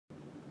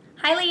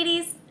Hi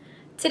ladies!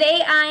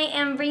 Today I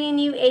am bringing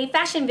you a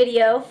fashion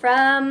video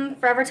from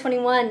Forever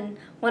 21,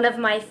 one of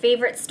my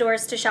favorite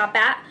stores to shop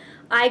at.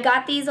 I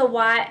got these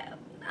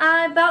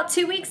about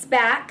 2 weeks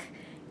back,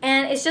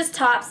 and it's just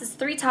tops. It's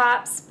 3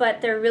 tops,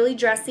 but they're really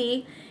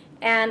dressy,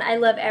 and I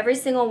love every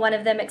single one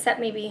of them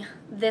except maybe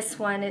this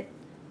one.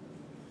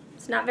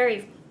 It's not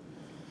very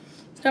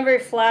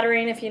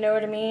flattering, if you know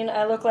what I mean.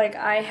 I look like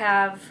I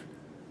have,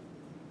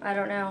 I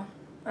don't know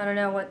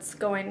what's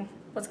going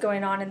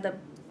on in the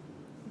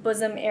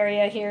bosom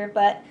area here,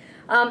 but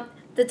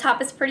the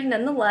top is pretty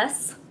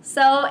nonetheless.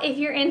 So if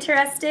you're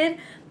interested,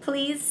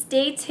 please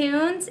stay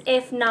tuned.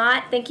 If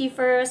not, thank you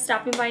for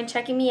stopping by and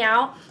checking me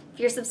out.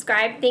 If you're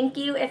subscribed, thank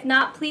you. If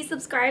not, please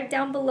subscribe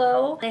down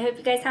below. I hope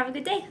you guys have a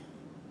good day.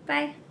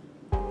 Bye.